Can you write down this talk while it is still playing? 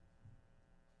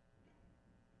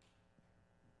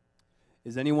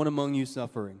Is anyone among you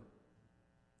suffering?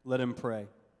 Let him pray.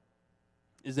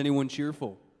 Is anyone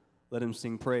cheerful? Let him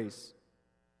sing praise.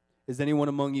 Is anyone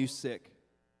among you sick?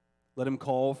 Let him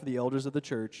call for the elders of the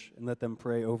church and let them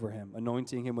pray over him,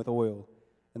 anointing him with oil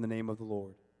in the name of the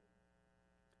Lord.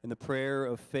 And the prayer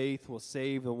of faith will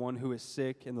save the one who is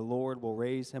sick, and the Lord will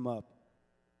raise him up.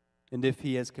 And if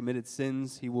he has committed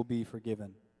sins, he will be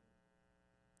forgiven.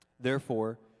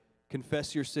 Therefore,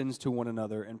 confess your sins to one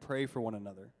another and pray for one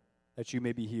another, that you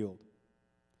may be healed.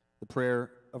 The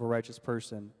prayer of a righteous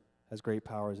person has great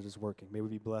power as it is working. May we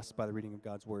be blessed by the reading of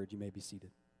God's word. You may be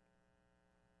seated.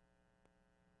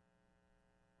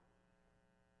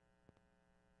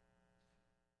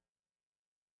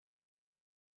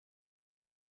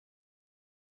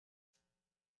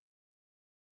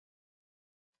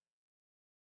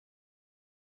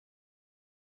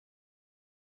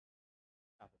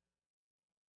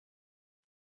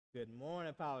 Good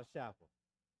morning, Power Chapel.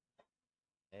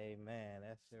 Amen.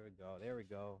 There we go. There we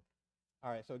go.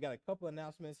 All right, so we got a couple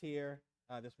announcements here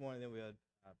this morning. Then we'll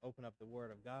open up the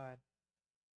Word of God.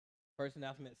 First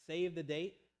announcement: save the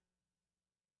date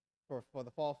for the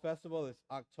Fall Festival. It's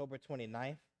October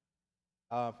 29th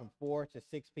from 4 to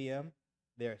 6 p.m.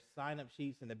 There are sign-up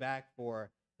sheets in the back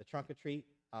for the trunk or treat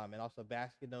and also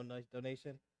basket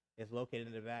donation. It's located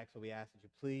in the back, so we ask that you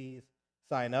please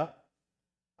sign up.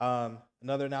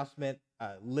 Another announcement,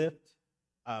 Lift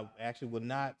actually will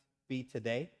not be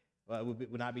today. Will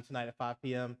not be tonight at 5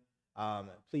 p.m.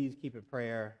 Please keep in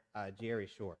prayer Jerry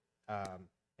Short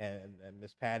and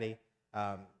Miss Patty.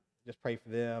 Just pray for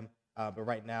them. But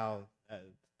right now,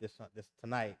 this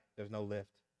tonight, there's no Lift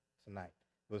tonight.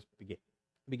 It was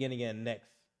beginning in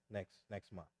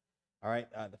next month. All right.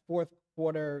 The fourth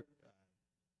quarter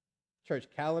church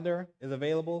calendar is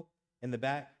available in the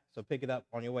back, so pick it up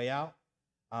on your way out.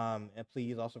 And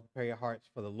please also prepare your hearts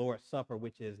for the Lord's Supper,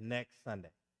 which is next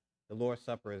Sunday. The Lord's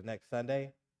Supper is next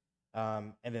Sunday.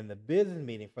 And then the business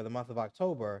meeting for the month of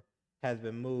October has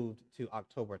been moved to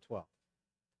October 12th.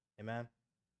 Amen.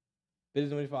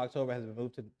 Business meeting for October has been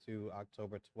moved to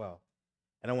October 12th.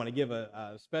 And I want to give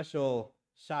a special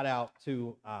shout out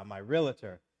to my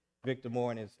realtor, Victor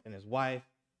Moore, and his wife.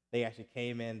 They actually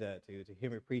came in to hear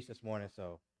me preach this morning.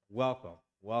 So welcome.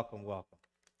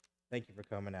 Thank you for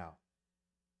coming out.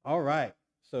 All right.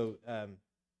 So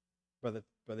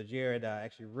Brother Jared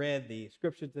actually read the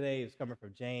scripture today. It's coming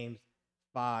from James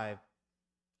 5,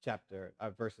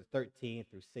 verses 13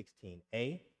 through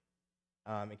 16a.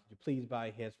 And could you please bow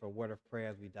your heads for a word of prayer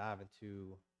as we dive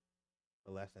into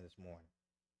the lesson this morning?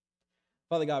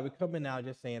 Father God, we come in now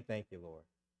just saying thank you, Lord.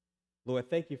 Lord,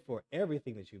 thank you for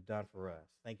everything that you've done for us.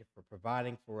 Thank you for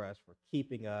providing for us, for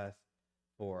keeping us,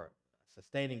 for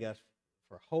sustaining us,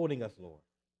 for holding us, Lord.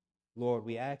 Lord,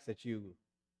 we ask that you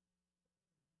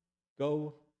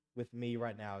go with me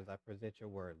right now as I present your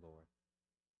word, Lord.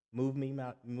 Move me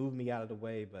out of the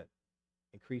way, but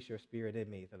increase your spirit in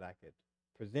me so that I could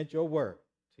present your word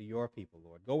to your people,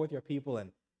 Lord. Go with your people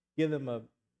and give them a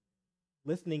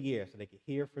listening ear so they can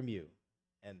hear from you,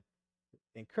 and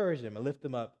encourage them and lift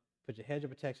them up. Put your hedge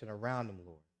of protection around them,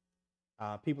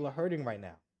 Lord. People are hurting right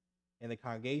now in the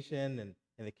congregation and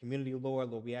in the community, Lord.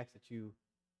 Lord, we ask that you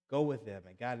go with them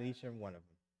and guide each and one of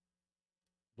them.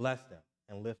 Bless them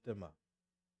and lift them up.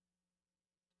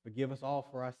 Forgive us all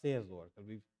for our sins, Lord, because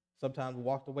we've sometimes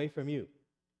walked away from you,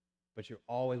 but you're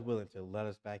always willing to let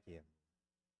us back in.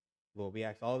 Lord, we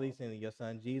ask all these things in your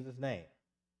Son, Jesus' name.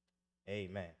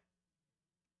 Amen.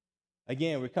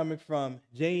 Again, we're coming from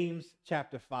James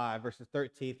chapter 5, verses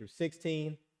 13 through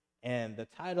 16, and the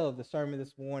title of the sermon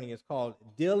this morning is called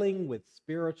Dealing with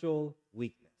Spiritual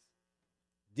Weakness.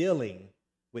 Dealing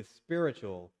with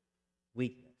spiritual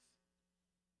weakness.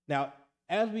 Now,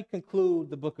 as we conclude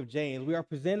the book of James, we are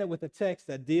presented with a text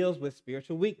that deals with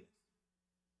spiritual weakness.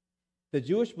 The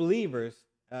Jewish believers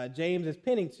James is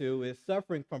penning to is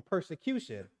suffering from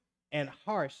persecution and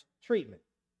harsh treatment.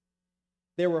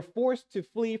 They were forced to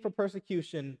flee from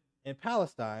persecution to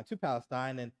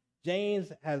Palestine, and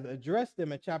James has addressed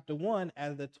them in chapter 1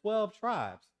 as the 12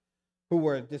 tribes who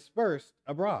were dispersed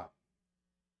abroad.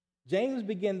 James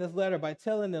began this letter by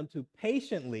telling them to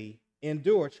patiently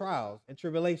endure trials and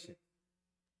tribulations.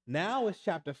 Now it's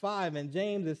chapter 5, and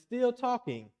James is still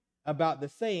talking about the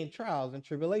same trials and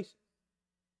tribulations.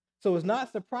 So it's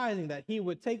not surprising that he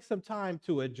would take some time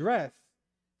to address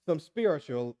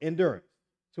spiritual endurance.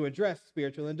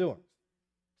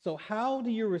 So how do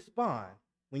you respond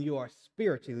when you are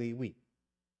spiritually weak?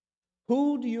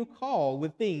 Who do you call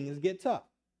when things get tough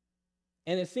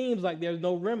and it seems like there's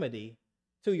no remedy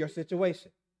to your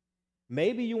situation?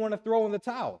 Maybe you want to throw in the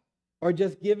towel or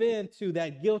just give in to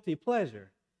that guilty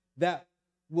pleasure that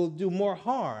will do more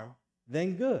harm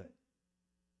than good.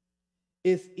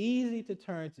 It's easy to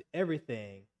turn to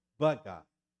everything but God.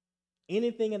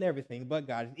 Anything and everything but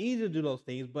God. It's easy to do those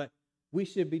things, but we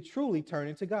should be truly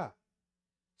turning to God.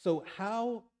 So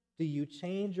how do you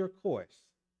change your course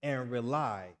and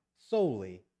rely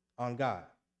solely on God?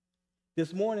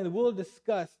 This morning, we'll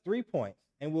discuss 3 points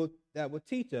that will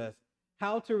teach us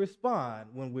how to respond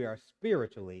when we are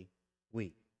spiritually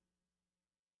weak.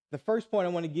 The first point I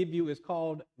want to give you is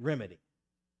called remedy.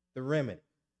 The remedy.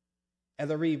 As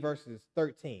I read verses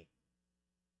 13,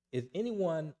 is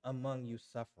anyone among you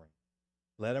suffering?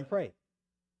 Let him pray.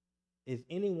 Is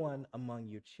anyone among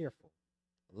you cheerful?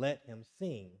 Let him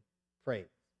sing praise.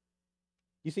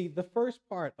 You see, the first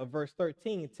part of verse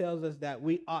 13 tells us that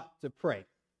we ought to pray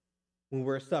when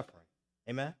we're suffering.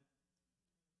 Amen?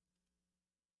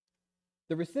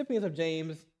 The recipients of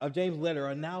James' letter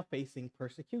are now facing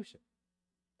persecution,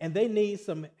 and they need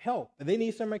some help. They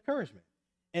need some encouragement.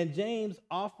 And James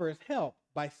offers help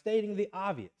by stating the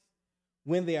obvious.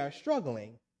 When they are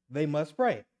struggling, they must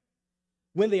pray.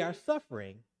 When they are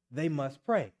suffering, they must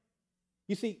pray.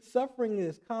 You see, suffering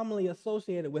is commonly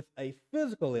associated with a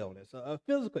physical illness, a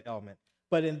physical ailment.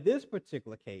 But in this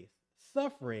particular case,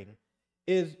 suffering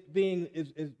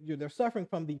they're suffering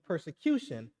from the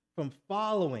persecution from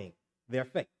following their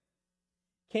faith.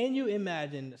 Can you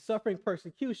imagine suffering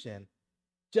persecution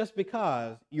just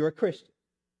because you're a Christian?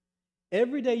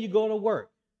 Every day you go to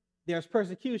work, there's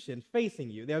persecution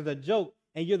facing you. There's a joke,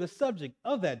 and you're the subject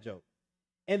of that joke.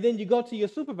 And then you go to your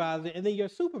supervisor, and then your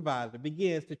supervisor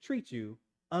begins to treat you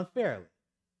unfairly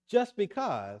just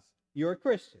because you're a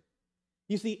Christian.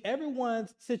 You see,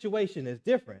 everyone's situation is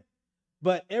different,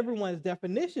 but everyone's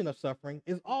definition of suffering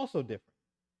is also different.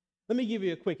 Let me give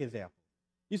you a quick example.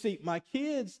 You see, my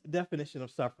kids' definition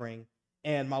of suffering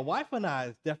and my wife and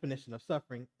I's definition of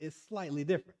suffering is slightly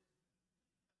different.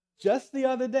 Just the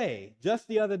other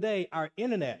day, our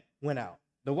internet went out.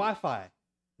 The Wi-Fi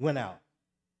went out.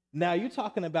 Now you're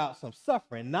talking about some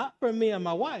suffering, not for me and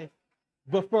my wife,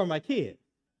 but for my kids.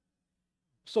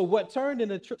 So what turned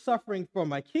into suffering for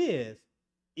my kids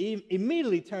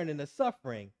immediately turned into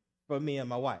suffering for me and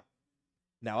my wife.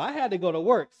 Now I had to go to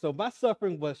work, so my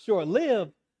suffering was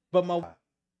short-lived, but my wife.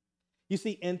 You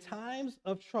see, in times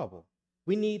of trouble,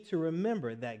 we need to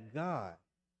remember that God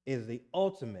is the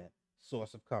ultimate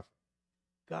source of comfort.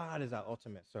 God is our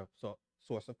ultimate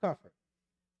source of comfort.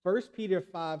 1 Peter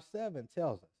 5:7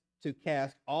 tells us to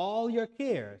cast all your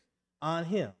cares on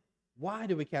him. Why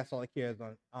do we cast all our cares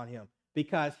on him?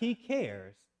 Because he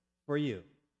cares for you.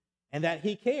 And that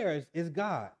he cares is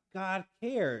God. God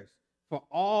cares for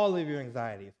all of your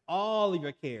anxieties, all of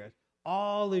your cares,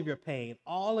 all of your pain,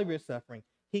 all of your suffering.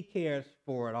 He cares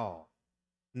for it all.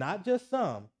 Not just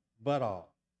some, but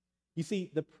all. You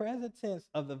see, the present tense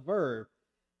of the verb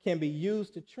can be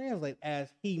used to translate as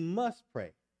he must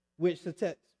pray, which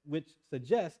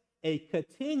suggests a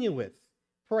continuous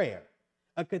prayer,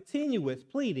 a continuous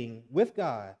pleading with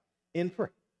God in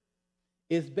prayer.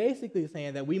 It's basically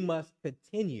saying that we must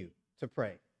continue to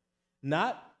pray.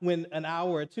 Not when an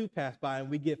hour or two pass by and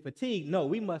we get fatigued. No,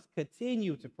 we must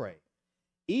continue to pray.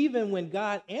 Even when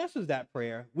God answers that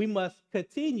prayer, we must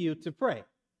continue to pray.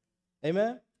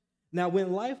 Amen? Now,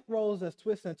 when life throws us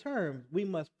twists and turns, we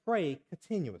must pray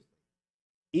continuously.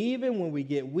 Even when we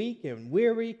get weak and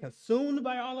weary, consumed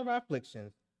by all of our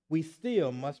afflictions, we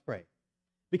still must pray.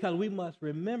 Because we must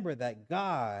remember that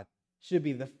God should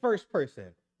be the first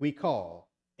person we call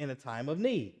in a time of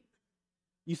need.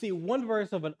 You see, one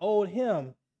verse of an old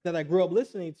hymn that I grew up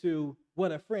listening to,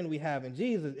 What a Friend We Have in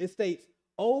Jesus, it states,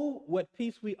 "Oh, what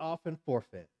peace we often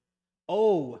forfeit.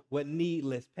 Oh, what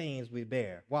needless pains we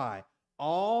bear." Why?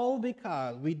 All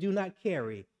because we do not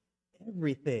carry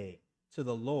everything to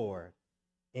the Lord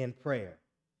in prayer.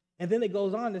 And then it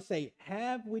goes on to say,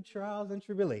 have we trials and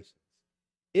tribulations?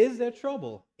 Is there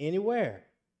trouble anywhere?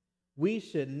 We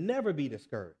should never be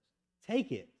discouraged.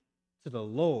 Take it to the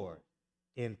Lord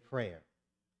in prayer.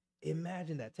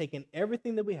 Imagine that, taking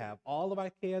everything that we have, all of our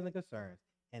cares and concerns,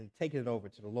 and taking it over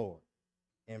to the Lord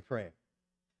in prayer.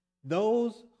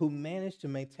 Those who manage to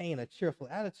maintain a cheerful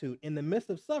attitude in the midst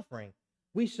of suffering,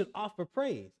 we should offer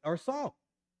praise or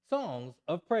songs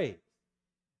of praise.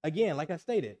 Again, like I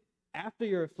stated, after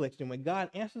your affliction, when God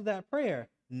answers that prayer,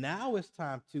 now it's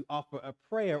time to offer a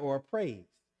prayer or a praise,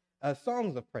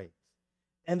 songs of praise.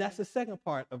 And that's the second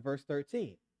part of verse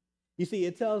 13. You see,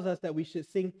 it tells us that we should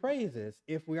sing praises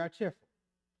if we are cheerful.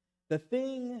 The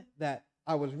thing that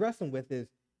I was wrestling with is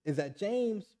that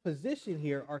James' position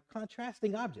here are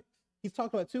contrasting objects. He's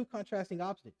talking about two contrasting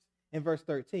objects in verse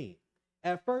 13.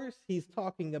 At first, he's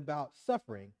talking about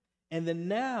suffering, And then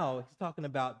now he's talking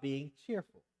about being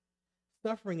cheerful.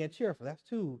 Suffering and cheerful. That's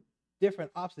two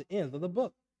different opposite ends of the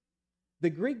book. The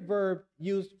Greek verb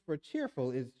used for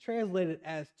cheerful is translated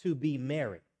as to be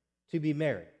merry. To be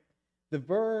merry. The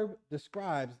verb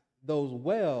describes those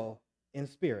well in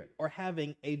spirit or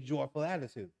having a joyful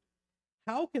attitude.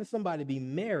 How can somebody be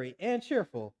merry and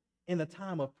cheerful in a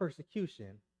time of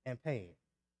persecution and pain?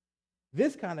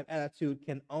 This kind of attitude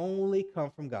can only come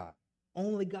from God.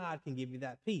 Only God can give you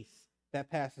that peace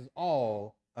that passes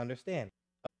all understanding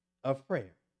of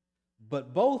prayer.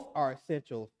 But both are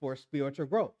essential for spiritual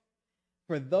growth,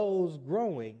 for those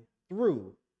growing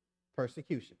through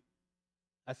persecution.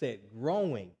 I said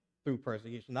growing through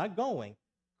persecution, not growing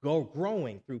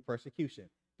through persecution,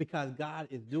 because God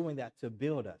is doing that to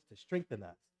build us, to strengthen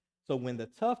us. So when the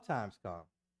tough times come,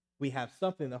 we have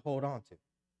something to hold on to.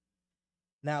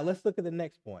 Now let's look at the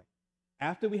next point.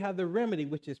 After we have the remedy,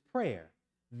 which is prayer,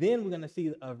 then we're going to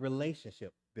see a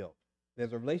relationship built.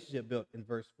 There's a relationship built in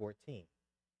verse 14.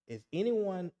 Is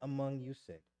anyone among you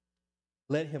sick?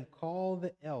 Let him call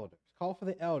for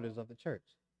the elders of the church,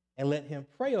 and let him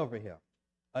pray over him,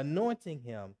 anointing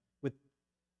him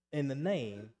in the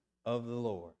name of the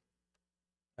Lord.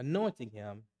 Anointing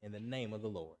him in the name of the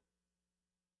Lord.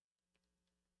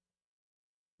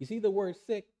 You see, the word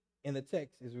sick in the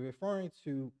text is referring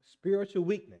to spiritual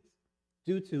weakness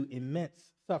due to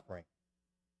immense suffering.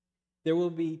 There will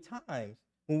be times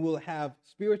when we'll have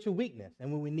spiritual weakness and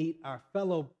when we need our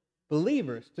fellow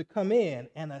believers to come in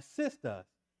and assist us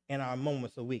in our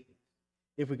moments of weakness.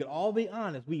 If we could all be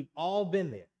honest, we've all been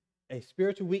there. A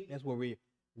spiritual weakness where we're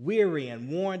weary and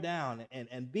worn down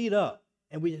and beat up,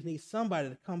 and we just need somebody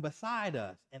to come beside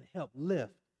us and help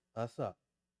lift us up.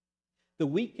 The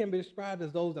weak can be described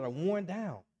as those that are worn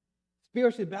down,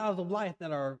 spiritual battles of life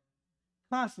that are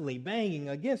constantly banging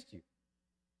against you.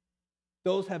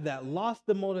 Those have that lost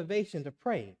the motivation to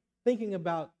pray, thinking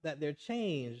about that their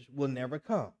change will never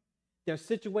come. Their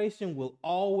situation will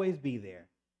always be there,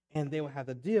 and they will have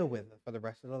to deal with it for the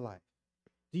rest of their life.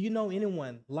 Do you know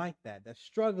anyone like that, that's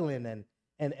struggling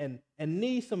and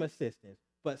needs some assistance,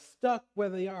 but stuck where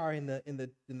they are in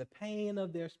the pain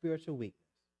of their spiritual weakness?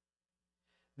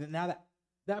 Now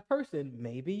that person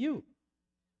may be you.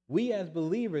 We as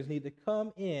believers need to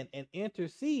come in and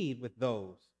intercede with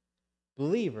those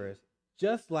believers,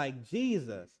 just like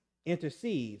Jesus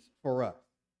intercedes for us.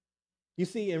 You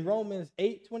see, in Romans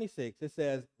 8:26, it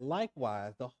says,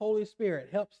 likewise, the Holy Spirit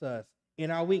helps us in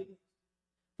our weakness.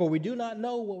 For we do not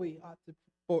know what we ought to,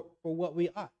 for what we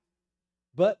ought.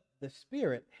 But the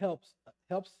Spirit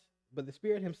but the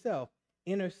Spirit himself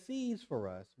intercedes for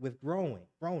us with groanings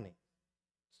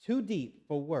too deep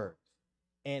for words.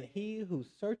 And he who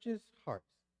searches hearts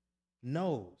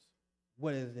knows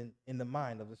what is in the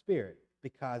mind of the Spirit,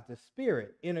 because the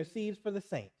Spirit intercedes for the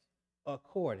saints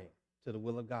according to the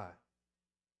will of God.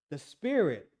 The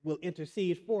Spirit will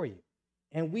intercede for you,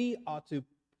 and we ought to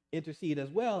intercede as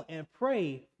well and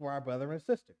pray for our brother and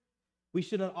sister. We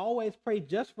shouldn't always pray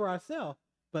just for ourselves,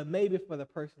 but maybe for the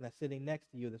person that's sitting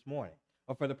next to you this morning,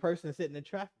 or for the person sitting in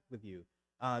traffic with you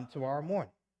tomorrow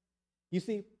morning. You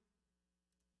see, I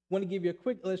want to give you a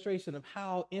quick illustration of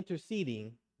how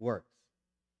interceding works.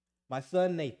 My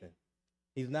son Nathan,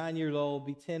 he's 9 years old,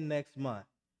 be 10 next month.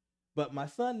 But my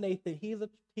son Nathan,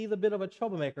 he's a bit of a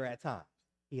troublemaker at times.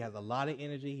 He has a lot of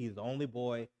energy. He's the only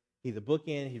boy. He's a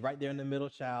bookend. He's right there in the middle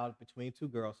child between two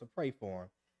girls, so pray for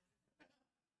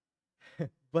him.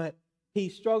 But he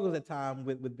struggles at times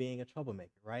with being a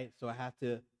troublemaker, right? So I have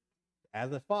to,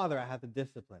 as a father, I have to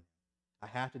discipline him. I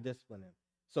have to discipline him.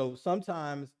 So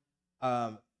sometimes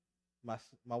my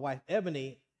wife,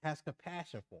 Ebony, has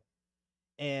compassion for him.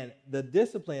 And the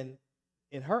discipline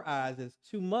in her eyes is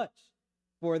too much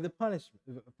for the punishment,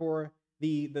 for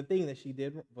the thing that she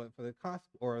did, for the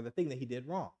or the thing that he did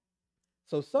wrong.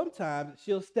 So sometimes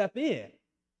she'll step in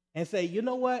and say, you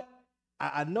know what?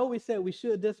 I know we said we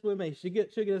should discipline him, should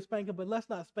get a spanking, but let's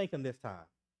not spank him this time.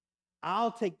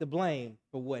 I'll take the blame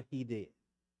for what he did.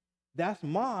 That's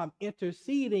mom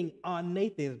interceding on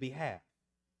Nathan's behalf.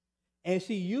 And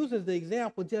she uses the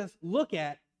example, just look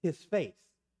at his face.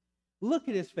 Look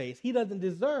at his face. He doesn't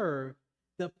deserve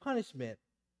the punishment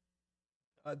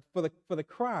for the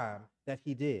crime that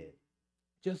he did.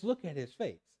 Just look at his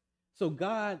face. So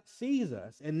God sees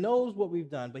us and knows what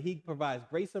we've done, but he provides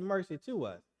grace and mercy to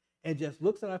us and just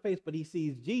looks at our face, but he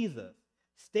sees Jesus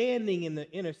standing in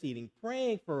the interceding,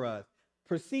 praying for us,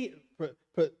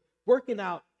 working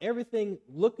out everything,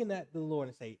 looking at the Lord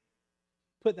and say,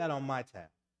 put that on my tab.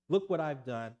 Look what I've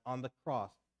done on the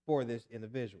cross for this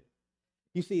individual.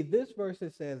 You see, this verse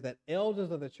says that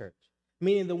elders of the church,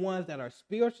 meaning the ones that are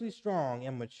spiritually strong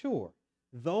and mature,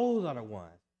 those are the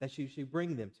ones that you should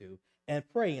bring them to and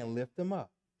pray and lift them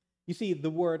up. You see, the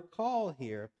word call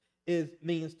here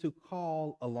means to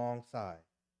call alongside.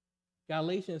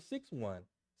 Galatians 6:1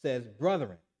 says,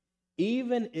 brethren,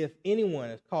 even if anyone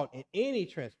is caught in any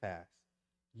trespass,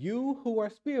 you who are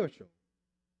spiritual,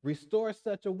 restore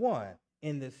such a one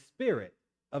in the spirit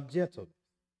of gentleness.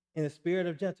 In the spirit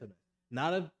of gentleness.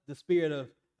 Not of the spirit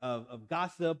of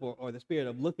gossip or the spirit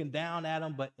of looking down at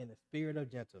them, but in the spirit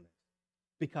of gentleness.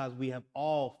 Because we have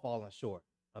all fallen short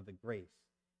of the grace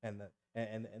and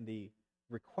the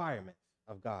requirements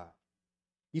of God.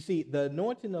 You see, the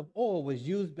anointing of oil was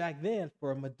used back then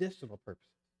for medicinal purposes.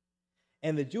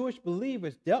 And the Jewish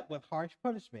believers dealt with harsh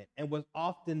punishment and was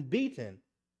often beaten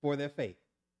for their faith.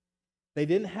 They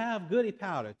didn't have goody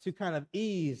powder to kind of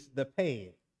ease the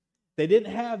pain. They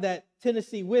didn't have that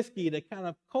Tennessee whiskey to kind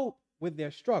of cope with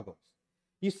their struggles.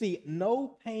 You see,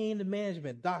 no pain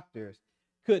management doctors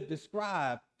could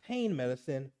describe pain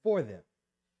medicine for them.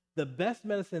 The best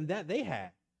medicine that they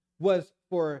had was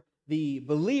for the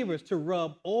believers to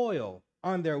rub oil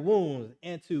on their wounds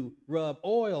and to rub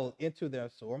oil into their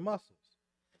sore muscles.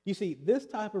 You see, this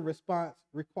type of response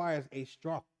requires a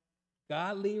strong,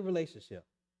 godly relationship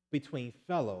between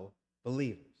fellow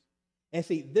believers. And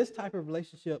see, this type of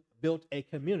relationship built a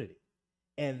community,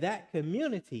 and that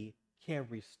community can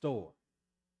restore.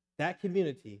 That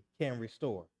community can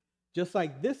restore. Just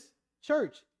like this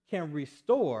church can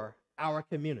restore our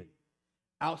community.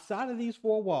 Outside of these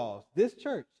four walls, this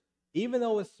church, even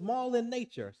though it's small in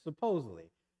nature,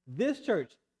 supposedly, this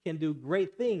church can do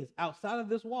great things outside of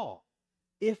this wall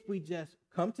if we just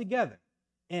come together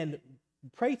and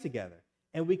pray together,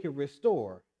 and we can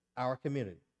restore our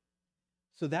community.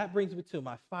 So that brings me to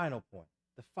my final point.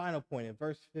 The final point in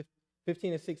verse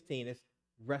 15 and 16 is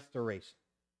restoration.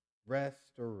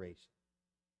 Restoration.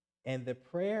 And the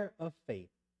prayer of faith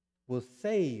will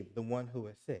save the one who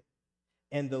is sick,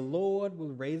 and the Lord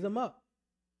will raise him up.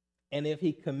 And if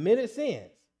he committed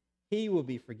sins, he will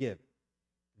be forgiven.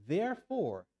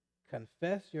 Therefore,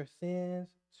 confess your sins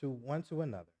to one to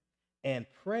another and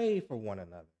pray for one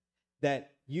another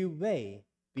that you may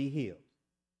be healed.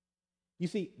 You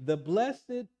see, the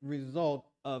blessed result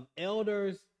of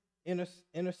elders'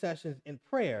 intercessions in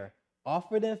prayer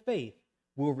offered in faith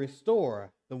will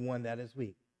restore the one that is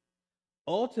weak.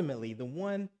 Ultimately, the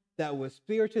one that was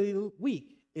spiritually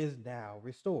weak is now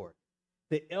restored.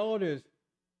 The elders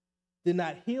did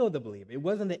not heal the believer. It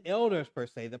wasn't the elders per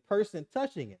se, the person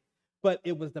touching it, but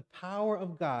it was the power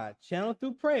of God channeled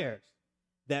through prayers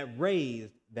that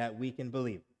raised that weakened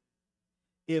believer.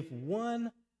 If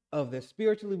one of the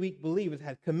spiritually weak believers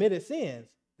had committed sins,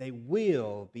 they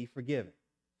will be forgiven.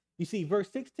 You see, verse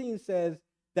 16 says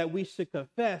that we should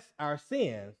confess our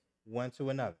sins one to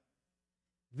another.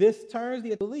 This turns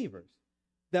the believers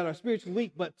that are spiritually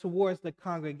weak, but towards the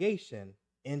congregation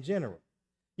in general.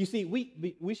 You see, we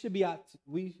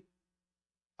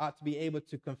ought to be able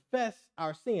to confess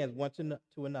our sins one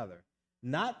to another,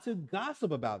 not to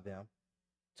gossip about them.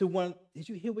 To one, did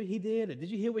you hear what he did? Or did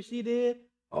you hear what she did?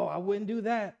 Oh, I wouldn't do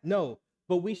that. No,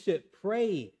 but we should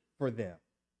pray for them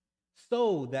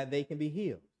so that they can be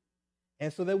healed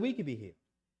and so that we can be healed.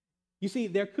 You see,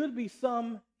 there could be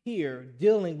some here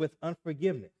dealing with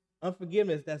unforgiveness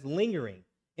that's lingering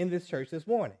in this church this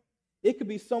morning. It could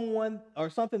be someone or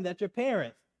something that your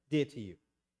parents did to you.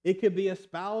 It could be a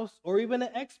spouse or even an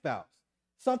ex-spouse,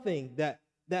 something that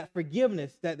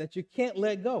forgiveness that you can't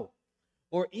let go.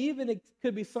 Or even it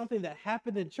could be something that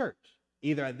happened in church,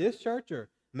 either at this church or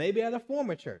maybe at a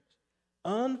former church.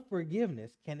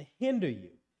 Unforgiveness can hinder you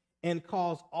and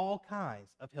cause all kinds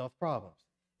of health problems.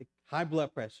 High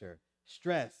blood pressure,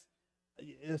 stress.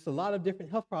 It's a lot of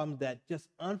different health problems that just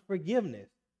unforgiveness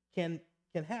can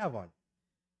have on you.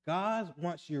 God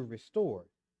wants you restored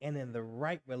and in the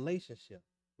right relationship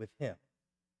with him.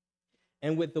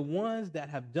 And with the ones that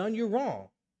have done you wrong,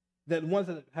 the ones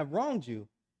that have wronged you,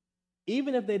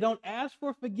 even if they don't ask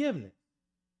for forgiveness,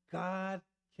 God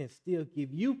can still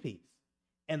give you peace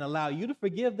and allow you to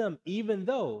forgive them even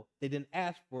though they didn't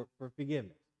ask for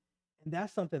forgiveness. And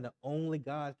that's something that only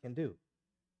God can do,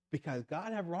 because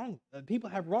people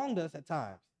have wronged us at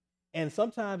times. And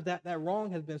sometimes that wrong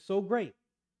has been so great,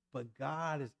 but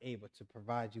God is able to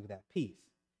provide you that peace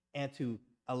and to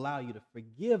allow you to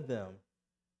forgive them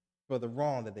for the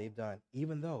wrong that they've done,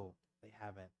 even though they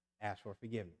haven't asked for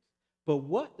forgiveness. But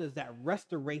what does that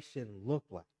restoration look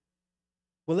like?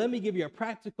 Well, let me give you a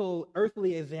practical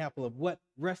earthly example of what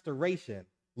restoration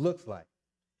looks like.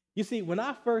 You see, when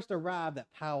I first arrived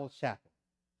at Powell's Chapel,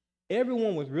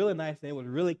 everyone was really nice and they was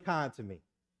really kind to me.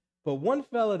 But one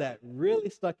fella that really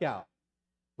stuck out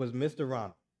was Mr.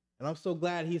 Ronald. And I'm so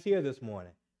glad he's here this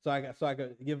morning. So I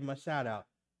could give him a shout out.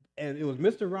 And it was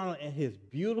Mr. Ronald and his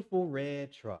beautiful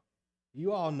red truck.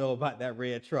 You all know about that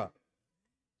red truck.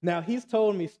 Now, he's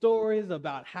told me stories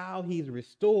about how he's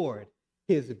restored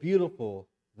his beautiful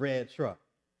red truck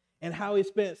and how he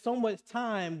spent so much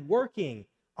time working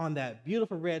on that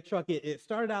beautiful red truck. It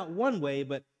started out one way,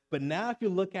 but now if you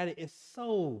look at it, it's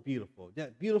so beautiful.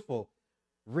 That beautiful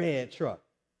red truck.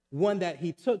 One that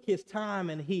he took his time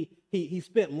and he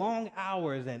spent long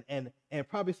hours and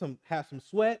probably had some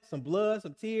sweat, some blood,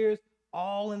 some tears,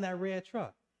 all in that red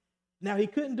truck. Now, he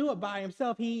couldn't do it by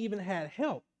himself. He even had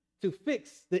help to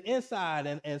fix the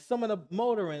inside and some of the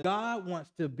motor. And God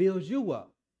wants to build you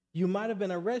up. You might have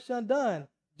been a wretch undone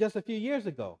just a few years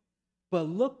ago, but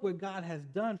look what God has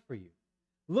done for you.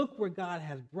 Look where God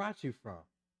has brought you from.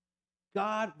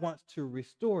 God wants to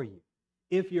restore you.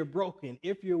 If you're broken,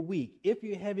 if you're weak, if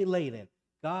you're heavy laden,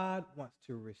 God wants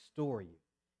to restore you.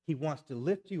 He wants to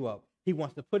lift you up. He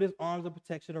wants to put his arms of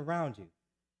protection around you.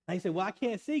 Now you say, well, I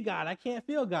can't see God. I can't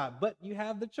feel God. But you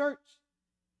have the church.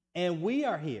 And we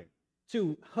are here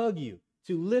to hug you,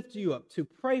 to lift you up, to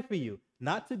pray for you,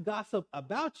 not to gossip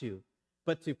about you,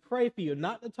 but to pray for you,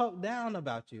 not to talk down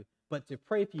about you, but to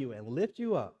pray for you and lift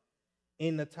you up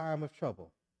in the time of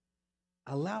trouble.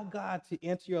 Allow God to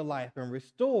enter your life and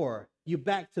restore you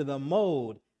back to the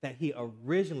mold that he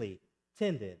originally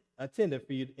intended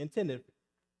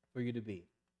for you to be.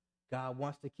 God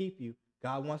wants to keep you.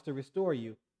 God wants to restore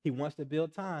you. He wants to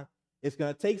build time. It's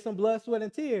going to take some blood, sweat,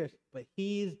 and tears, but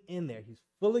he's in there. He's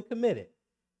fully committed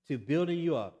to building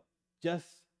you up just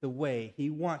the way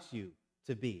he wants you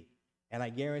to be. And I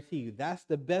guarantee you, that's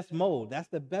the best mold. That's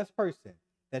the best person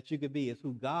that you could be, is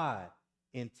who God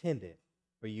intended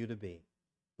for you to be.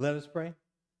 Let us pray.